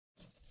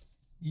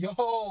Yo,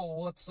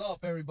 what's up,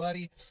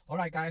 everybody? All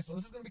right, guys, so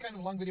this is gonna be kind of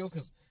a long video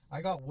because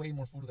I got way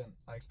more food than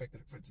I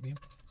expected for it to be.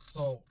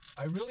 So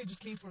I really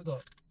just came for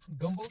the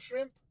gumbo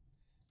shrimp,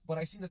 but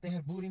I seen that they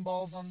had booting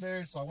balls on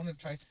there, so I wanted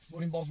to try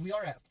booting balls. We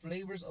are at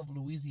Flavors of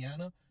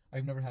Louisiana.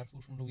 I've never had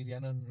food from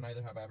Louisiana,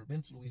 neither have I ever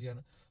been to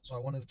Louisiana, so I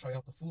wanted to try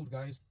out the food,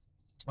 guys.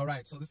 All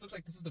right, so this looks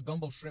like this is the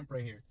gumbo shrimp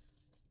right here.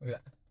 Look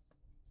at that.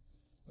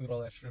 Look at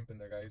all that shrimp in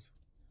there, guys.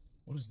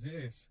 What is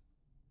this?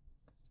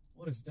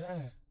 What is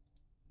that?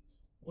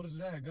 What is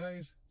that,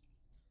 guys?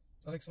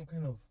 Is that like some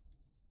kind of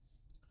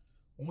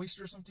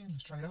oyster or something?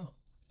 Let's try it out.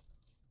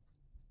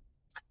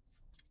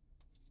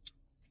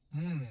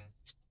 Man,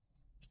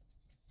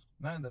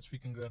 that's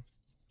freaking good.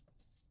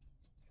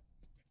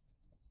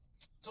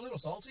 It's a little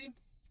salty,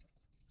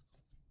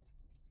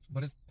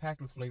 but it's packed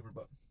with flavor,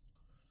 but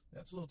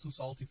that's a little too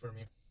salty for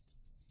me.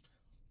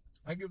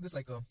 I give this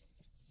like a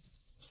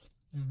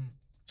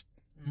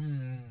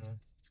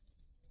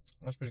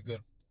that's pretty good.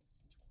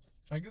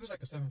 I give this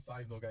like a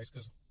 7.5 though, guys,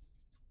 because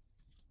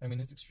I mean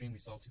it's extremely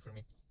salty for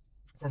me.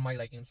 For my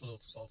liking, it's a little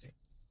too salty.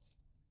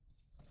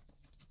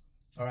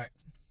 Alright.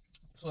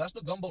 So that's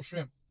the gumbo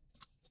shrimp.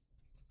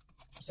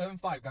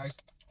 7.5, guys.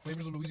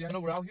 Flavors of Louisiana.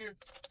 We're out here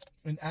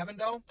in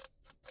Avondale.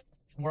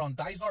 We're on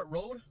Dysart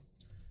Road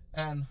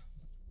and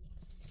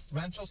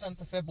Rancho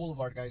Santa Fe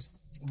Boulevard, guys.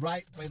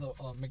 Right by the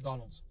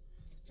McDonald's.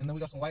 And then we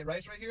got some white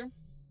rice right here.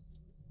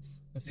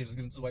 Let's see, let's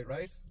get into the white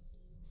rice.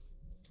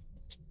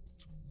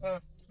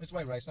 It's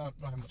white rice, don't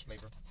have much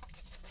flavor.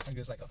 I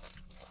guess like a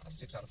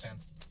 6 out of 10.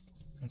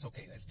 It's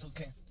okay, guys, it's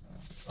okay.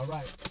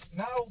 Alright,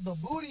 now the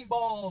booting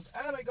balls.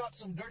 And I got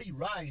some dirty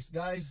rice,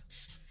 guys.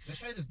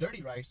 Let's try this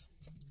dirty rice.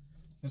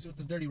 Let's see what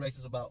this dirty rice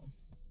is about.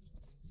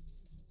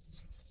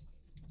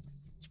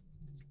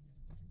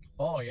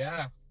 Oh,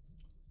 yeah.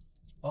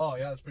 Oh,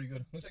 yeah, that's pretty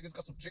good. Looks like it's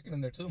got some chicken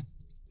in there, too.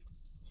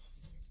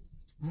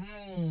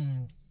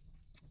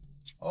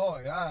 Oh,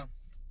 yeah.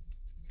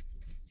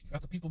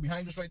 Got the people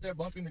behind us right there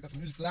bumping. They got the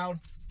music loud.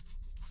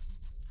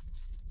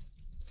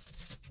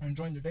 I'm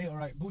enjoying their day. All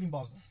right, booting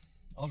balls.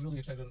 I was really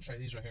excited to try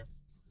these right here.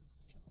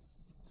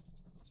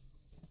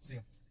 Let's see.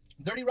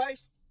 Dirty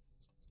rice.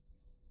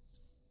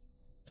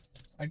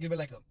 I give it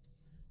like a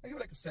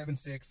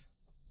 7.6.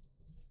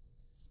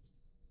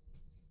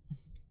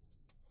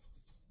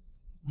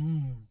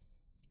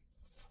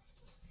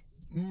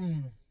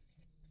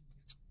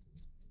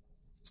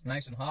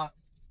 Nice and hot.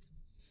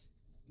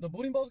 The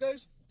booting balls,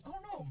 guys, I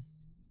don't know.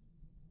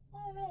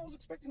 I was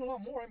expecting a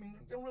lot more. I mean,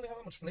 they don't really have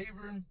that much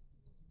flavor.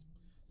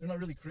 They're not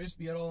really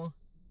crispy at all.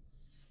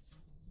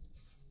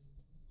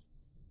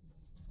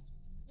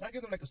 I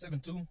give them like a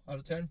 7.2 out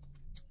of 10.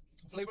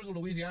 Flavors of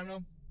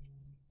Louisiana.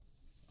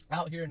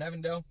 Out here in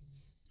Avondale.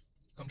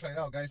 Come try it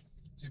out, guys.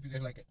 See if you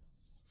guys like it.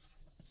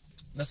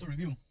 That's a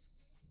review.